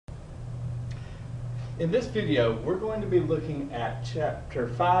In this video, we're going to be looking at Chapter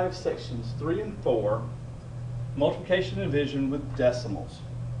 5, Sections 3 and 4, Multiplication and Division with Decimals.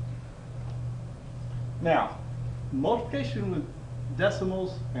 Now, multiplication with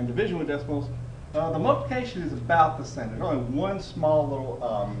decimals and division with decimals, the multiplication is about the same. There's only one small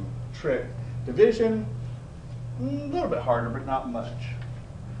little trick. Division, a little bit harder, but not much.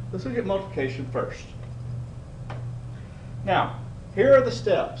 Let's look at multiplication first. Now, here are the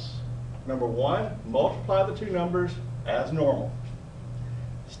steps. Number 1, multiply the two numbers as normal.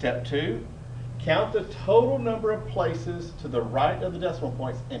 Step 2, count the total number of places to the right of the decimal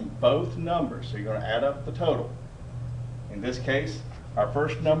points in both numbers. So you're going to add up the total. In this case, our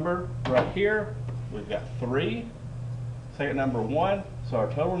first number right here, we've got 3. Second number 1, so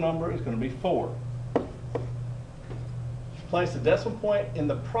our total number is going to be 4. Place the decimal point in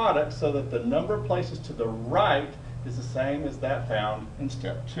the product so that the number of places to the right is the same as that found in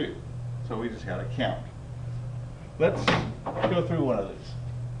step 2. So we just got to count. Let's go through one of these.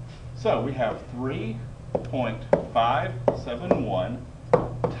 So we have 3.571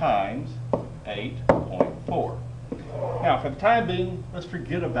 times 8.4. Now for the time being, let's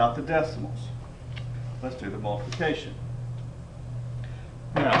forget about the decimals. Let's do the multiplication.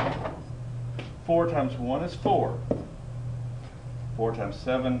 Now, 4 times 1 is 4. 4 times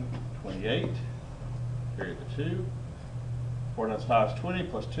 7, 28. Carry the 2. 4 times 5 is 20,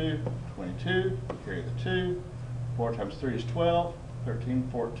 plus 2, 22. Carry the 2. 4 times 3 is 12. 13,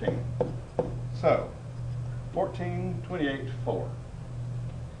 14. So, 14, 28, 4.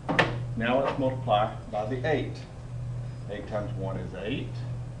 Now let's multiply by the 8. 8 times 1 is 8.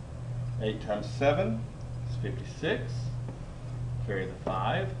 8 times 7 is 56. Carry the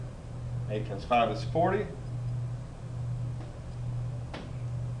 5. 8 times 5 is 40.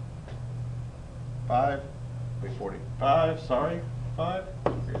 5, 45, sorry, 5.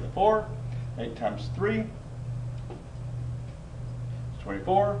 Carry the 4. 8 times 3.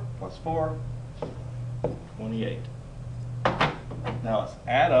 24 plus 4, 28. Now let's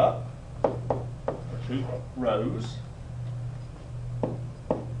add up our two rows.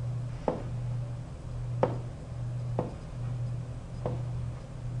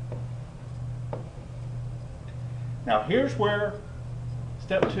 Now here's where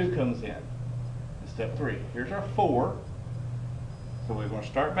step 2 comes in. And step 3. Here's our 4. So we're going to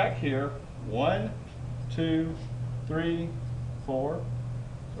start back here. 1, 2, 3, 4.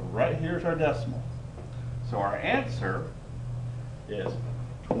 So right here's our decimal. So our answer is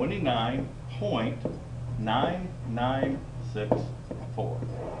 29.996.4.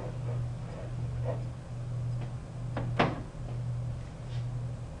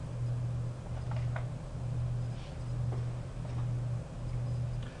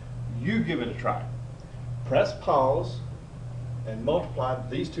 You give it a try. Press pause and multiply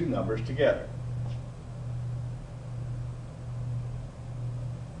these two numbers together.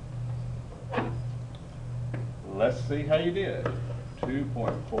 Let's see how you did.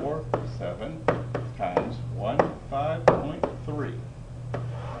 2.47 times 15.3.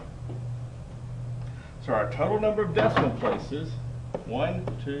 So our total number of decimal places, 1,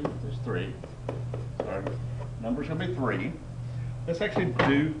 2, is 3. So our number's going to be 3. Let's actually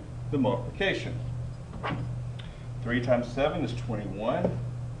do the multiplication. 3 times 7 is 21.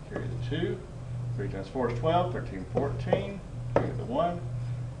 Carry the 2. 3 times 4 is 12. 13, 14. Carry the 1.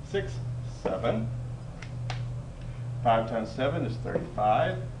 6, 7. 5 times 7 is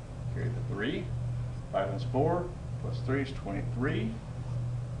 35. Carry the 3. 5 times 4 plus 3 is 23.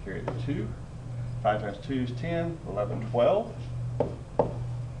 Carry the 2. 5 times 2 is 10. 11, 12.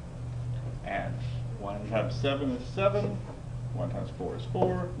 And 1 times 7 is 7. 1 times 4 is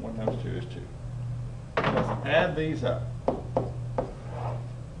 4. 1 times 2 is 2. Let's add these up.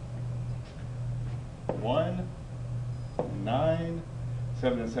 1, 9.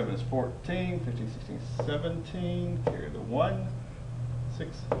 7 and 7 is 14, 15, 16, 17, carry the 1,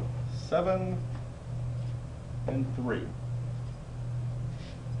 6, 7, and 3.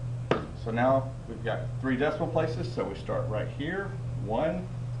 So now we've got 3 decimal places, so we start right here, 1,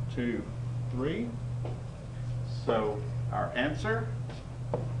 2, 3. So our answer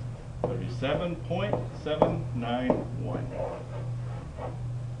would be 7.791.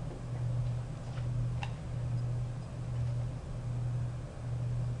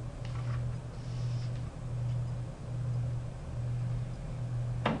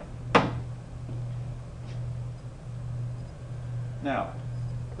 Now,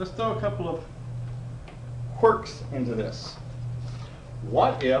 let's throw a couple of quirks into this.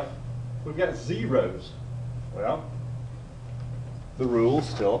 What if we've got zeros? Well, the rule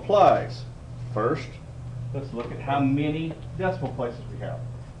still applies. First, let's look at how many decimal places we have.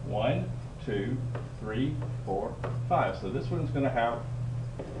 1, 2, 3, 4, 5. So this one's going to have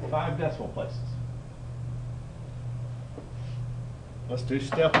 5 decimal places. Let's do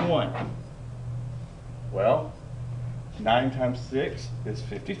step 1. Well, 9 times 6 is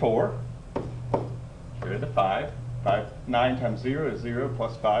 54. Here are the 5. 9 times 0 is 0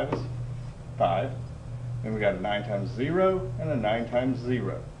 plus 5 is 5. Then we got a 9 times 0 and a 9 times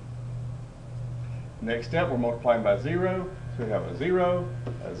 0. Next step, we're multiplying by 0. So we have a 0,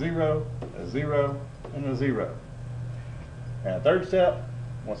 a 0, a 0, and a 0. And third step,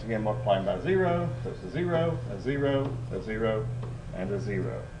 once again multiplying by 0. So it's a 0, a 0, a 0, and a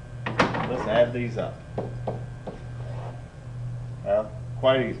 0. Let's add these up. Well,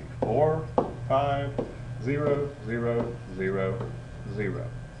 quite easy. 4, 5, 0, 0, 0, 0.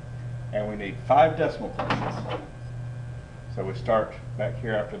 And we need 5 decimal places. So we start back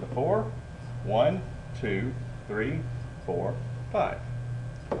here after the 4. 1, 2, 3, 4, 5.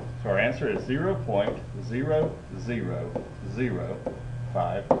 So our answer is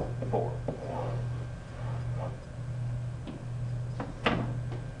 0.00054.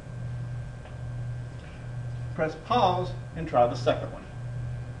 Press pause and try the second one.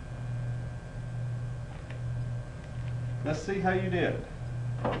 Let's see how you did.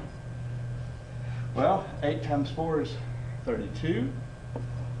 Well, 8 times 4 is 32.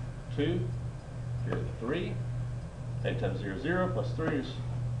 2. Here are the 3. 8 times 0 is 0, plus 3 is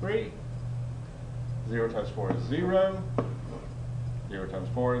 3. 0 times 4 is 0. 0 times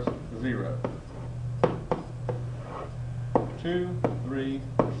 4 is 0. 2, 3,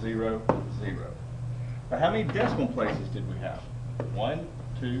 0, 0. Now how many decimal places did we have? 1,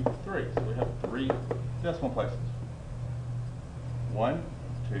 2, 3. So we have 3 decimal places. 1,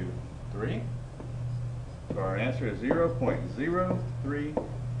 2, 3. So our answer is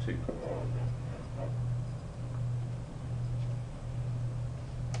 0.032.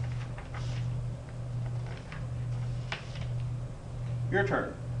 Your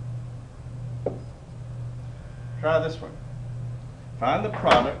turn. Try this one. Find the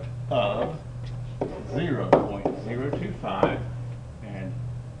product of 0.025 and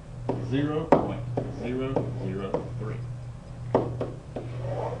 0.003.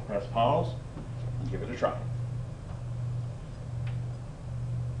 Press pause and give it a try.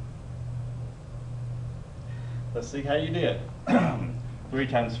 Let's see how you did. 3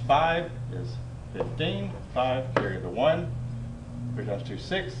 times 5 is 15. 5, carry the 1. 3 times 2,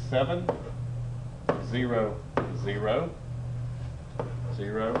 6, 7, 0, 0,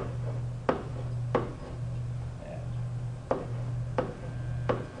 0, and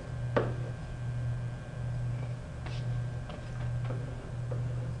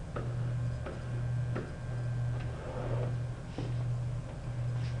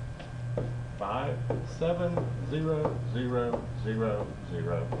 5, 7, 0, 0, 0,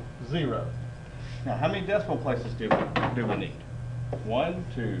 0, 0. Now, how many decimal places do we need? 1,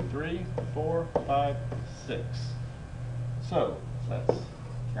 2, 3, 4, 5, 6. So let's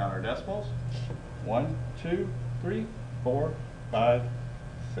count our decimals. 1, 2, 3, 4, 5,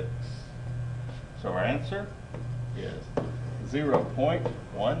 6. So our answer is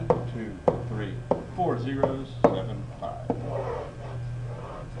 0.1234075.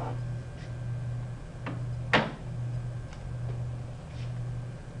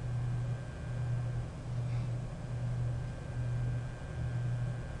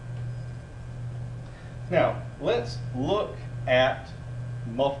 Now, let's look at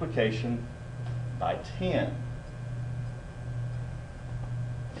multiplication by 10.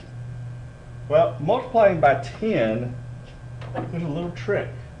 Well, multiplying by 10, there's a little trick.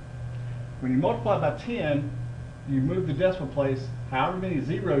 When you multiply by 10, you move the decimal place however many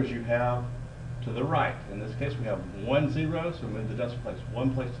zeros you have to the right. In this case, we have 1 0, so we move the decimal place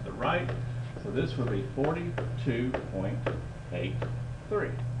 1 place to the right. So this would be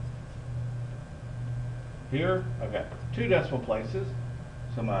 42.83. Here, I've got 2 decimal places,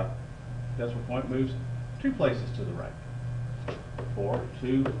 so my decimal point moves 2 places to the right.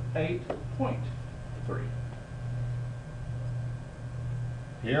 428.3.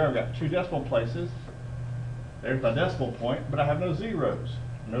 Here, I've got 2 decimal places. There's my decimal point, but I have no zeros.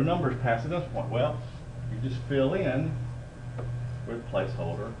 No numbers past the decimal point. Well, you just fill in with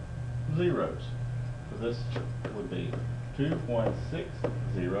placeholder zeros. So this would be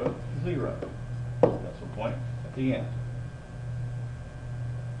 2.600. Decimal point at the end.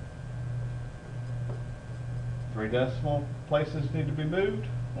 3 decimal places need to be moved.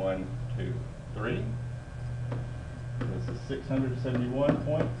 1, 2, 3. This is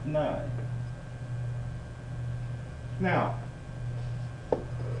 671.9. Now,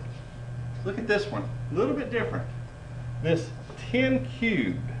 look at this one. A little bit different. This 10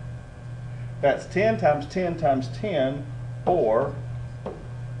 cubed. That's 10 times 10 times 10, or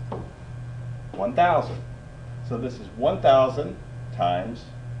 1,000. So this is 1,000 times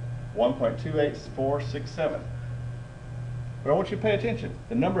 1.28467. But I want you to pay attention.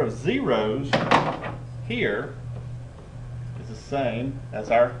 The number of zeros here is the same as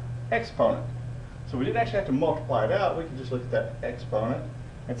our exponent. So we didn't actually have to multiply it out. We can just look at that exponent.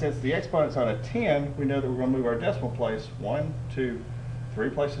 And since the exponent's on a 10, we know that we're going to move our decimal place 1, 2, 3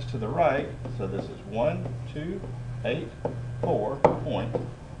 places to the right. So this is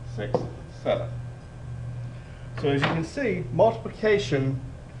 1284.67. So as you can see, multiplication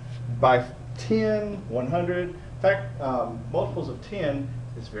by 10, 100, in fact, multiples of 10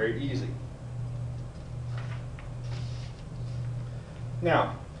 is very easy.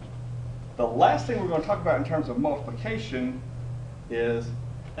 Now, the last thing we're going to talk about in terms of multiplication is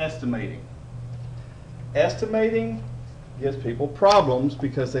estimating. Estimating gives people problems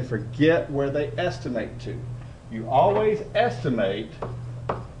because they forget where they estimate to. You always estimate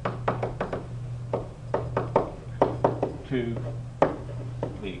to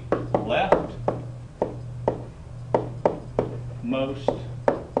the left most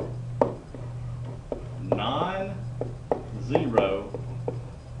non-zero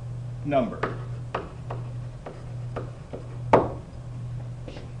number.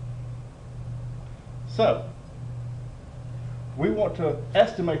 So, we want to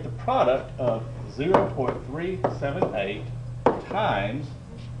estimate the product of 0.378 times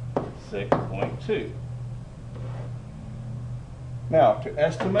 6.2. Now, to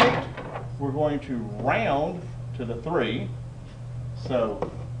estimate, we're going to round to the 3.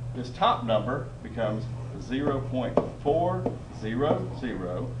 So, this top number becomes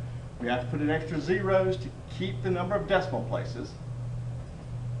 0.400. We have to put in extra zeros to keep the number of decimal places.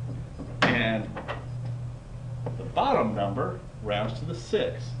 And the bottom number rounds to the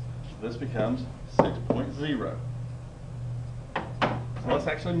 6. So this becomes 6.0. So let's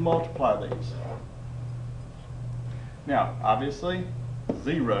actually multiply these. Now, obviously,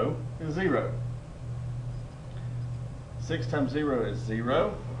 0 is 0. 6 times 0 is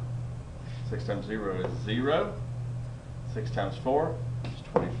 0. 6 times 0 is 0. 6 times 4 is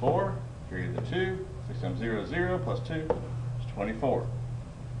 24. Carry the 2. 6 times 0 is 0 plus 2 is 24.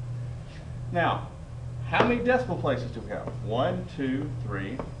 Now, how many decimal places do we have? 1, 2,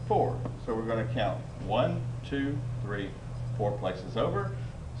 3, 4. So we're going to count 1, 2, 3, 4 places over.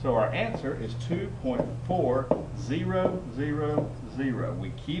 So our answer is 2.4000.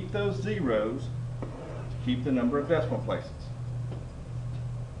 We keep those zeros to keep the number of decimal places.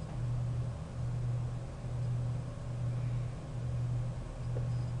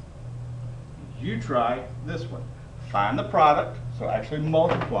 You try this one. Find the product, so actually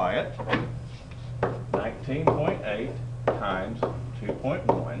multiply it. 19.8 times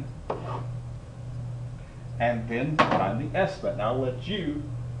 2.1. And then find the estimate. Now I'll let you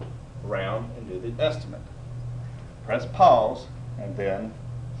round and do the estimate. Press pause and then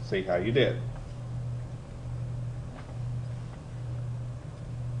see how you did.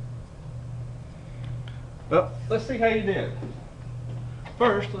 Well, let's see how you did.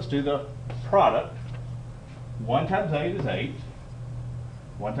 First, let's do the product. 1 times 8 is 8.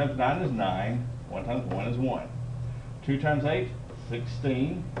 1 times 9 is 9. 1 times 1 is 1. 2 times 8,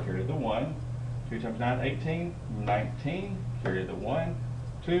 16. Carry the 1. 2 times 9, 18. 19. Carry the 1.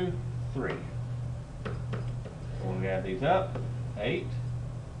 2, 3. When we add these up, 8,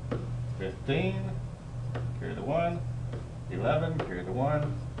 15. Carry the 1. 11. Carry the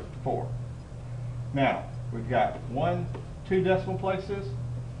 1. 4. Now, we've got 2 decimal places.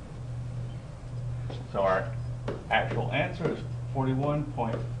 So our actual answer is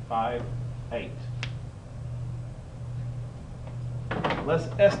 41.58. Let's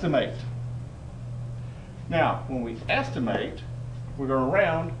estimate. Now, when we estimate, we're going to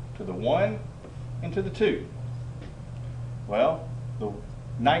round to the 1 and to the 2. Well, the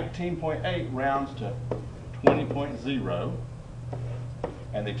 19.8 rounds to 20.0,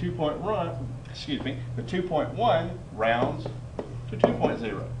 and the 2.1 rounds to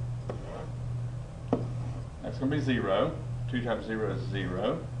 2.0. That's going to be 0. 2 times 0 is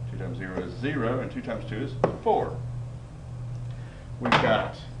 0. 2 times 0 is 0. And 2 times 2 is 4. We've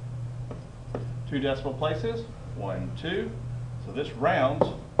got 2 decimal places. 1, 2. So this rounds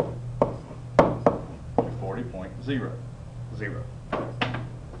to 40.00.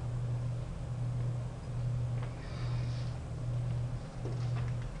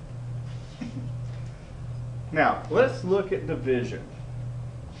 Now, let's look at division.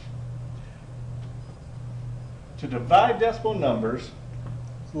 To divide decimal numbers,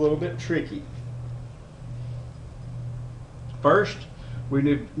 it's a little bit tricky. First,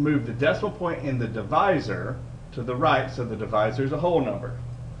 we move the decimal point in the divisor to the right, so the divisor is a whole number.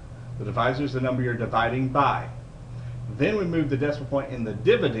 The divisor is the number you're dividing by. Then we move the decimal point in the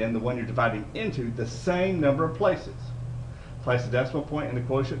dividend, the one you're dividing into, the same number of places. Place the decimal point in the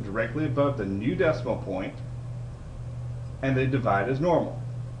quotient directly above the new decimal point, and they divide as normal.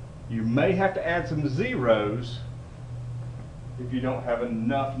 You may have to add some zeros if you don't have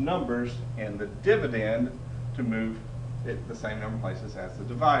enough numbers in the dividend to move it the same number of places as the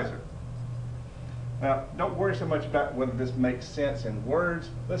divisor. Now, don't worry so much about whether this makes sense in words.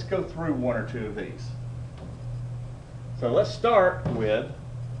 Let's go through one or two of these. So let's start with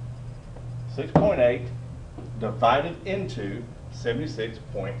 6.8 divided into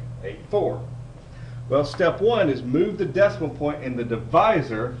 76.84. Well, step one is move the decimal point in the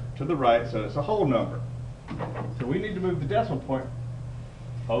divisor to the right so it's a whole number. So we need to move the decimal point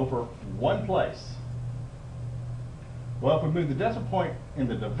over one place. Well, if we move the decimal point in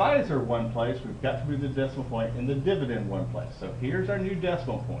the divisor one place, we've got to move the decimal point in the dividend one place. So here's our new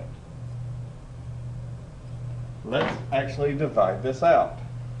decimal point. Let's actually divide this out.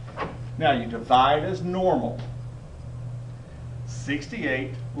 Now you divide as normal.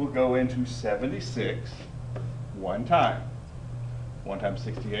 68 will go into 76 one time. 1 times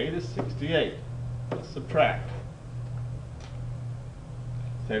 68 is 68. Let's subtract.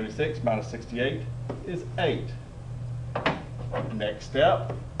 76 minus 68 is 8. Next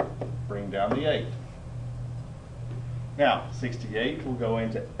step, bring down the 8. Now, 68 will go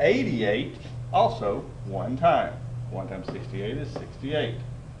into 88 also one time. 1 times 68 is 68.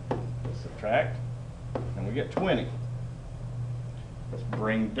 Let's subtract, and we get 20. Let's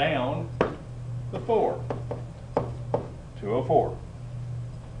bring down the 4. 204.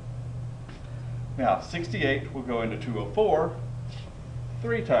 Now, 68 will go into 204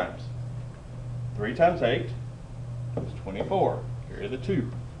 3 times. 3 times 8 is 24. Carry the 2.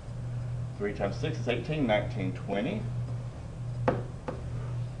 3 times 6 is 18, 19, 20.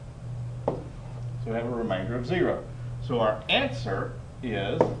 So we have a remainder of 0. So our answer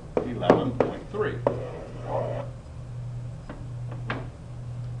is 11.3.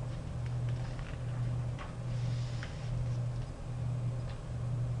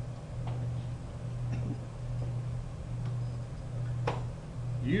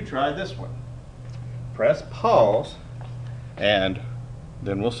 You try this one. Press pause, and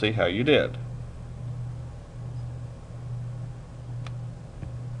then we'll see how you did.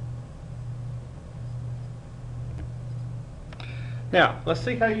 Now, let's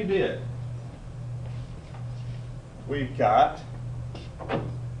see how you did. We've got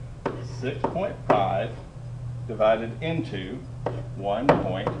 6.5 divided into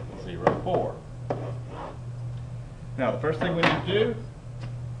 1.04. Now, the first thing we need to do,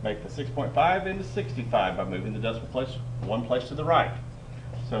 make the 6.5 into 65 by moving the decimal place one place to the right.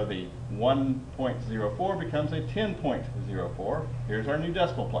 So the 1.04 becomes a 10.04. Here's our new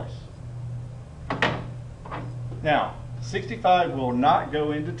decimal place. Now, 65 will not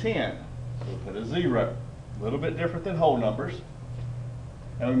go into 10, so we'll put a 0. A little bit different than whole numbers.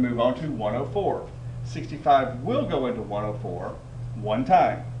 And we move on to 104. 65 will go into 104 one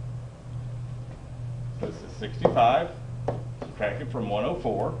time. So this is 65 subtracted from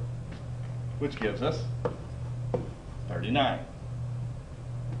 104, which gives us 39.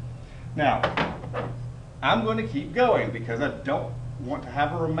 Now, I'm going to keep going because I don't want to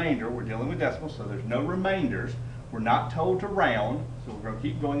have a remainder. We're dealing with decimals, so there's no remainders. We're not told to round, so we're going to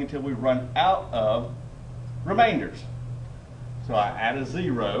keep going until we run out of remainders. So I add a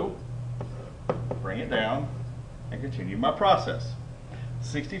 0, bring it down, and continue my process.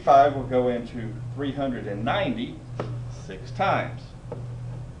 65 will go into 390 6 times.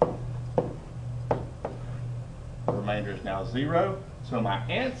 The remainder is now 0, so my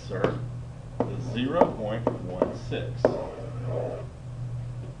answer is 0.16.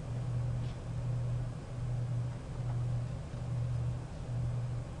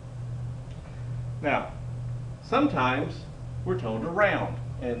 Now, sometimes we're told to round.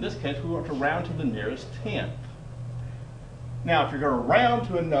 And in this case, we want to round to the nearest tenth. Now, if you're going to round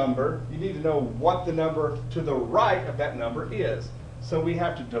to a number, you need to know what the number to the right of that number is. So we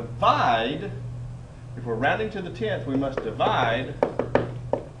have to divide. If we're rounding to the tenth, we must divide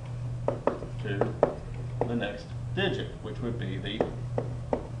to the next digit, which would be the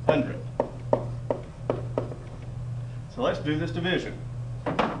hundredth. So let's do this division.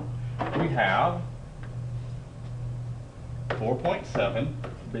 We have 4.7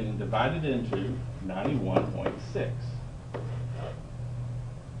 being divided into 91.6.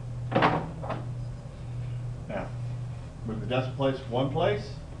 Now, move the decimal place one place,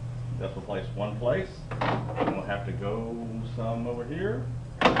 decimal place one place, and we'll have to go some over here.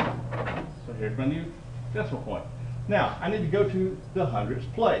 So here's my new decimal point. Now, I need to go to the hundredths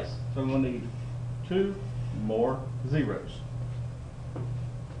place, so I'm going to need 2 more zeros.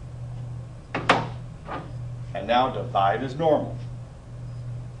 And now divide as normal.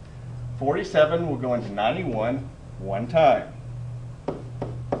 47 will go into 91 one time.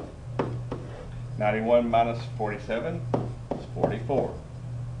 91 minus 47 is 44.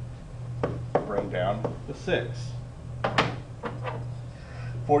 Bring down the 6.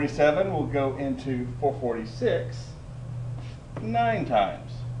 47 will go into 446 9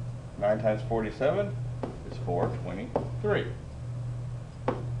 times. 9 times 47 is 423.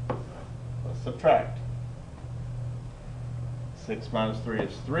 Let's subtract. 6 minus 3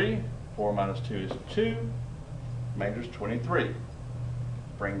 is 3. 4 minus 2 is 2. Remainder is 23.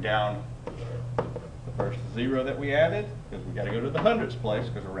 Bring down the first 0 that we added, because we got to go to the hundredths place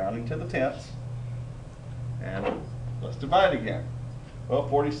because we're rounding to the tenths. And let's divide again. Well,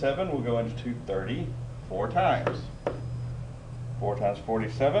 47 will go into 230 4 times. 4 times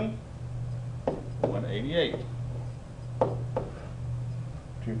 47, 188.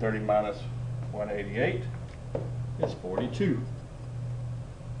 230 minus 188 is 42.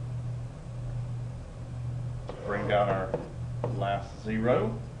 Bring down our last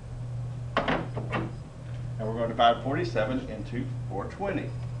 0. And we're going to divide 47 into 420.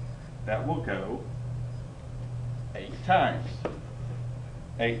 That will go 8 times.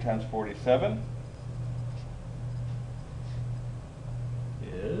 8 times 47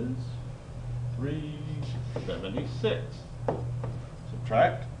 is 376.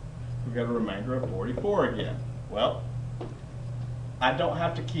 Subtract. We've got a remainder of 44 again. Well, I don't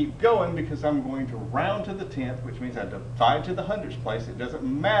have to keep going because I'm going to round to the 10th, which means I divide to the hundredths place. It doesn't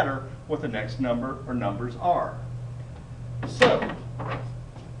matter what the next number or numbers are. So,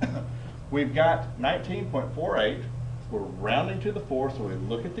 we've got 19.48. We're rounding to the 4, so we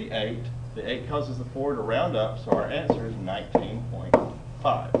look at the 8. The 8 causes the 4 to round up, so our answer is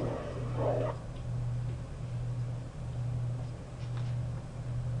 19.5.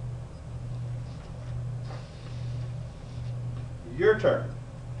 Your turn.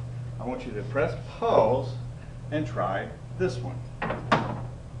 I want you to press pause and try this one.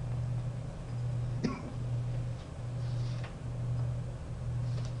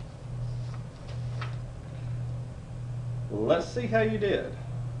 Let's see how you did.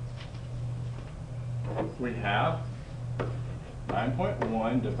 We have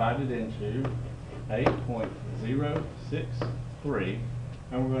 9.1 divided into 8.063,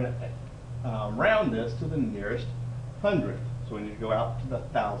 and we're going to round this to the nearest hundredth. So we need to go out to the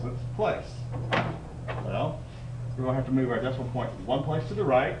thousandth place. Well, we're going to have to move our decimal point one place to the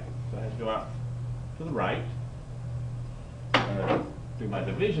right, so I have to go out to the right. I'm going to do my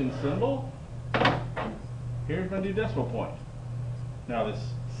division symbol. Here's my new decimal point. Now this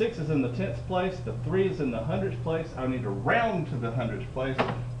 6 is in the tenths place, the 3 is in the hundredths place. I need to round to the hundredths place.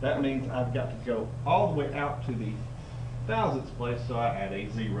 That means I've got to go all the way out to the thousandths place, so I add a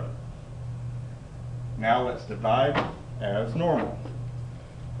 0. Now let's divide as normal.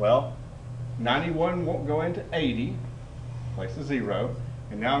 Well, 91 won't go into 80, place a 0,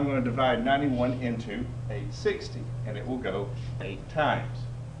 and now I'm going to divide 91 into 860, and it will go 8 times.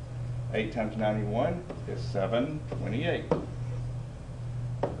 8 times 91 is 728.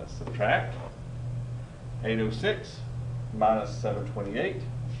 Let's subtract. 806 minus 728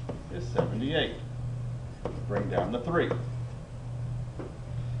 is 78. Bring down the 3.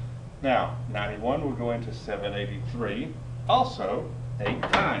 Now, 91 will go into 783, also 8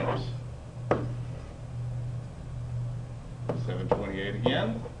 times. 728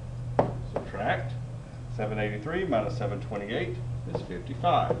 again, subtract. 783 minus 728 is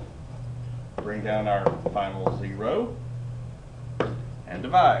 55. Bring down our final 0 and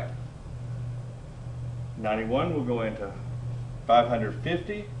divide. 91 will go into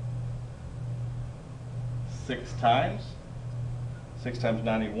 550 6 times. 6 times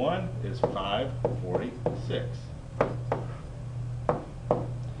 91 is 546.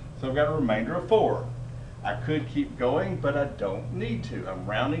 So I've got a remainder of 4. I could keep going, but I don't need to. I'm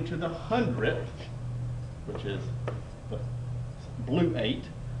rounding to the hundredth, which is the blue 8.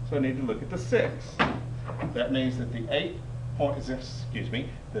 So I need to look at the 6. That means that the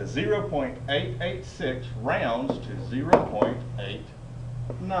 0.886 rounds to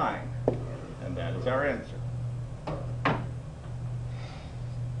 0.89. And that is our answer.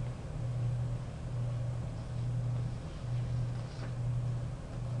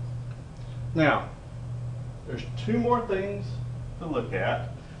 Now, there's 2 more things to look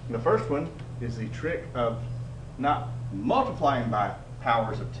at. And the first one is the trick of not multiplying by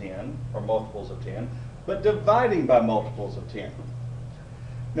powers of 10 or multiples of 10, but dividing by multiples of 10.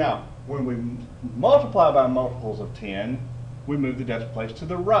 Now, when we multiply by multiples of 10, we move the decimal place to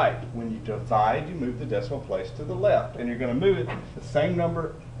the right. When you divide, you move the decimal place to the left, and you're going to move it the same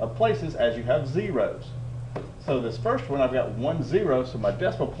number of places as you have zeros. So this first one, I've got 1 0, so my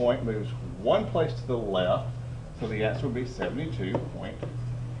decimal point moves one place to the left, so the answer will be 72.3.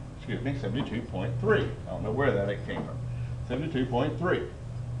 I don't know where that came from. 72.3.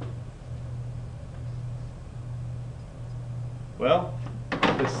 Well,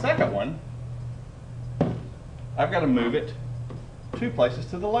 the second one, I've got to move it 2 places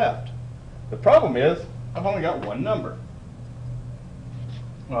to the left. The problem is, I've only got one number.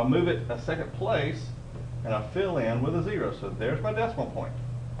 I'll move it a second place, and I'll fill in with a 0. So there's my decimal point.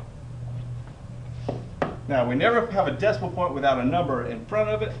 Now, we never have a decimal point without a number in front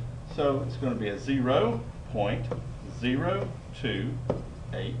of it, so it's going to be a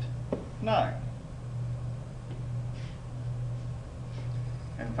 0.0289.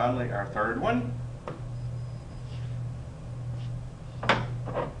 And finally, our third one.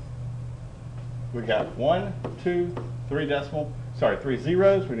 We got 1, 2, 3 3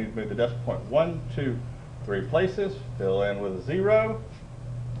 zeros. We need to move the decimal point 1, 2, 3 places. Fill in with a 0.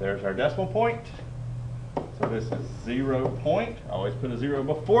 There's our decimal point. So this is 0 point. Always put a 0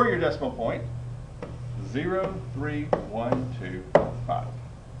 before your decimal point. 0, 3, 1, 2, 5.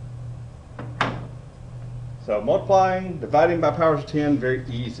 So multiplying, dividing by powers of 10, very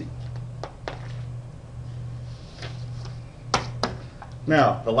easy.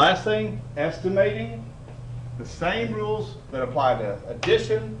 Now, the last thing, estimating. The same rules that apply to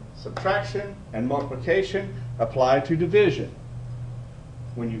addition, subtraction, and multiplication apply to division.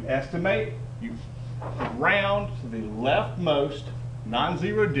 When you estimate, you round to the leftmost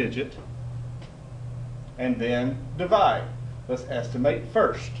non-zero digit and then divide. Let's estimate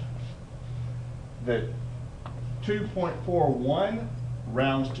first. The 2.41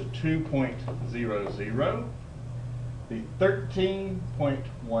 rounds to 2.00. The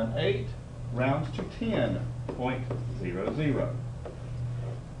 13.18 rounds to 10.00.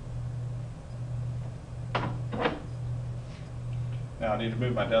 Now I need to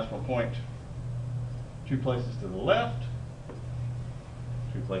move my decimal point 2 places to the left,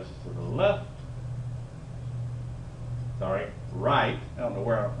 2 places to the left, sorry, right. I don't know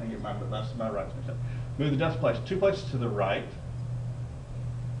where I get my left and my right. Move the decimal place 2 places to the right.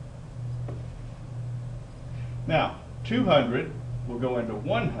 Now, 200 will go into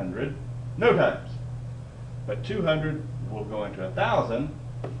 100 no times, but 200 will go into 1,000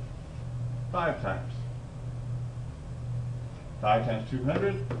 5 times. 5 times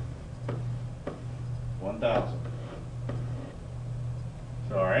 200, 1,000.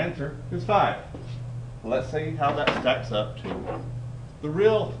 So our answer is 5. Let's see how that stacks up to the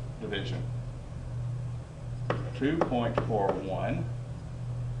real division. 2.41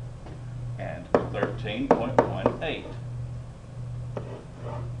 and 13.18.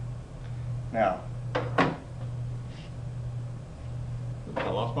 Now, I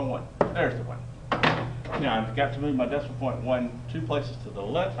lost my 1. There's the 1. Now I've got to move my decimal point 2 places to the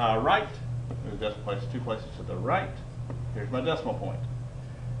left, right. Move the decimal place 2 places to the right. Here's my decimal point.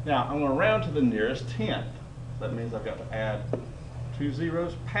 Now I'm going to round to the nearest tenth. So that means I've got to add 2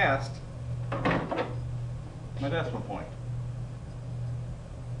 zeros past my decimal point.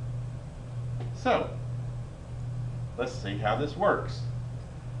 So let's see how this works.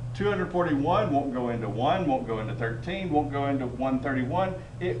 241 won't go into 1, won't go into 13, won't go into 131.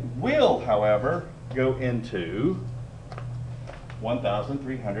 It will, however, go into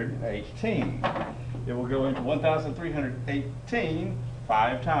 1,318. It will go into 1,318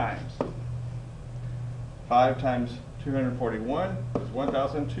 5 times. 5 times 241 is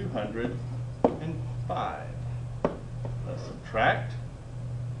 1,205. Let's subtract.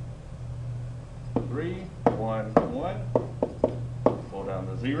 3, 1, 1. Pull down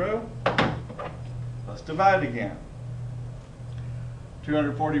the 0. Let's divide again.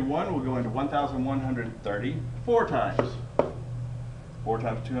 241 will go into 1,134 times. 4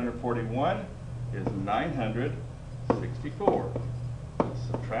 times 241 is 964. Let's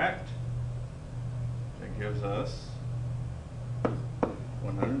subtract. That gives us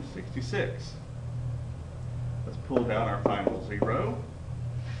 166. Let's pull down our final 0.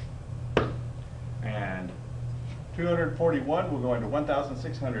 And 241 will go into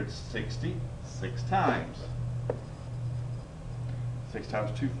 1,660 6 times. 6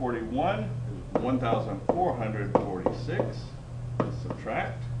 times 241 is 1,446. Let's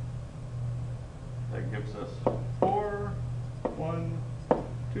subtract. That gives us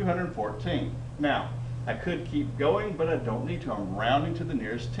 214. Now, I could keep going, but I don't need to. I'm rounding to the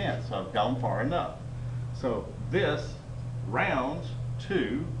nearest tenth, so I've gone far enough. So this rounds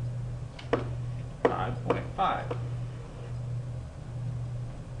to 5.5.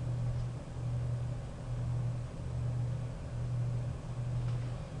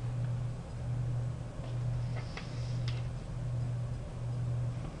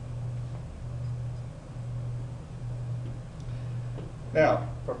 Now,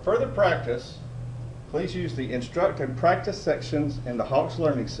 for further practice, please use the instruct and practice sections in the Hawks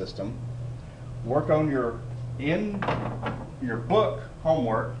Learning System. Work on your book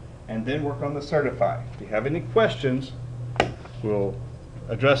homework, and then work on the certify. If you have any questions, we'll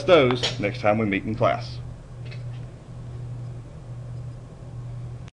address those next time we meet in class.